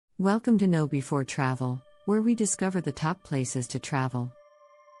Welcome to Know Before Travel, where we discover the top places to travel.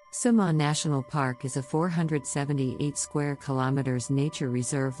 Soomaa National Park is a 478 square kilometers nature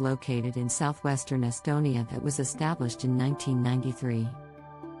reserve located in southwestern Estonia that was established in 1993.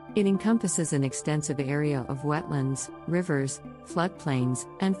 It encompasses an extensive area of wetlands, rivers, floodplains,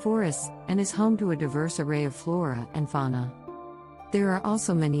 and forests, and is home to a diverse array of flora and fauna. There are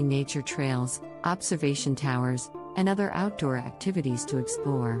also many nature trails, observation towers, and other outdoor activities to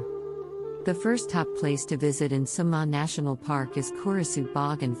explore. The first top place to visit in Soomaa National Park is Korasu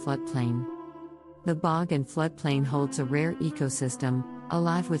Bog and Floodplain. The bog and floodplain holds a rare ecosystem,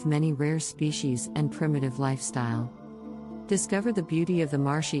 alive with many rare species and primitive lifestyle. Discover the beauty of the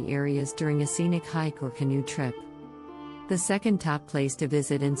marshy areas during a scenic hike or canoe trip. The second top place to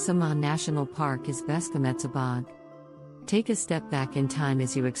visit in Soomaa National Park is Veskametsa Bog. Take a step back in time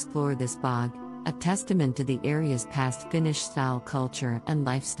as you explore this bog, a testament to the area's past Finnish-style culture and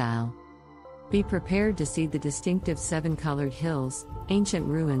lifestyle. Be prepared to see the distinctive seven-colored hills, ancient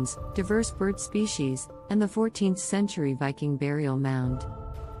ruins, diverse bird species, and the 14th-century Viking burial mound.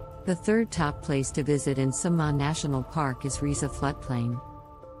 The third top place to visit in Soomaa National Park is Riisa Floodplain.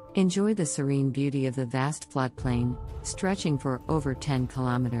 Enjoy the serene beauty of the vast floodplain, stretching for over 10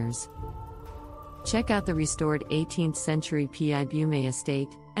 kilometers. Check out the restored 18th-century Pi Bume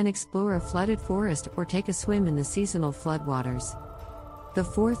estate, and explore a flooded forest or take a swim in the seasonal floodwaters. The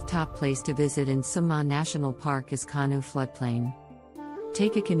fourth top place to visit in Soomaa National Park is Kanu Floodplain.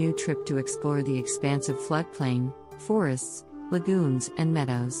 Take a canoe trip to explore the expansive floodplain, forests, lagoons, and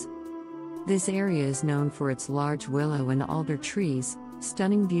meadows. This area is known for its large willow and alder trees,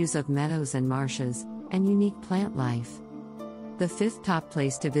 stunning views of meadows and marshes, and unique plant life. The fifth top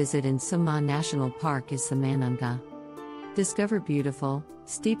place to visit in Soomaa National Park is Samanunga. Discover beautiful,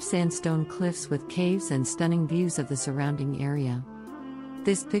 steep sandstone cliffs with caves and stunning views of the surrounding area.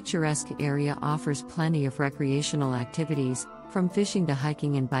 This picturesque area offers plenty of recreational activities, from fishing to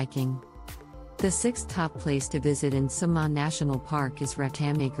hiking and biking. The sixth top place to visit in Soomaa National Park is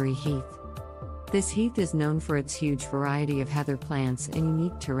Ratamagiri Heath. This heath is known for its huge variety of heather plants and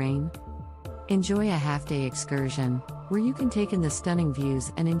unique terrain. Enjoy a half-day excursion, where you can take in the stunning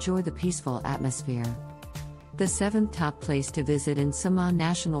views and enjoy the peaceful atmosphere. The seventh top place to visit in Soomaa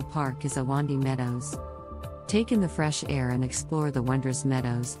National Park is Awandi Meadows. Take in the fresh air and explore the wondrous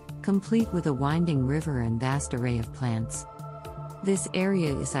meadows, complete with a winding river and vast array of plants. This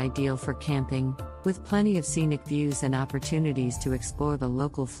area is ideal for camping, with plenty of scenic views and opportunities to explore the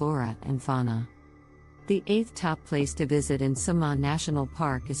local flora and fauna. The eighth top place to visit in Soomaa National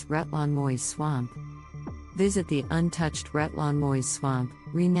Park is Retlawn Moise Swamp. Visit the untouched Retlawn Moise Swamp,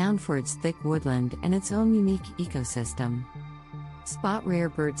 renowned for its thick woodland and its own unique ecosystem. Spot rare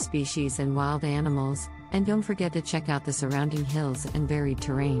bird species and wild animals, and don't forget to check out the surrounding hills and varied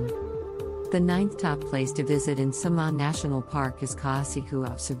terrain. The ninth top place to visit in Soomaa National Park is Kaasiku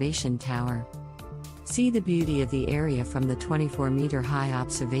Observation Tower. See the beauty of the area from the 24-meter-high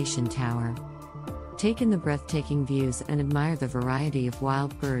observation tower. Take in the breathtaking views and admire the variety of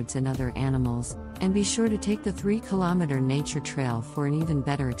wild birds and other animals, and be sure to take the 3-kilometer nature trail for an even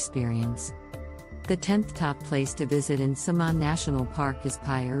better experience. The 10th top place to visit in Soomaa National Park is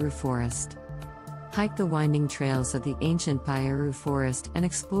Paiuru Forest. Hike the winding trails of the ancient Paiuru Forest and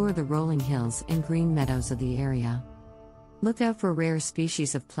explore the rolling hills and green meadows of the area. Look out for rare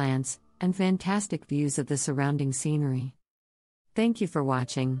species of plants and fantastic views of the surrounding scenery. Thank you for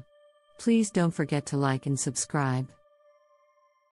watching. Please don't forget to like and subscribe.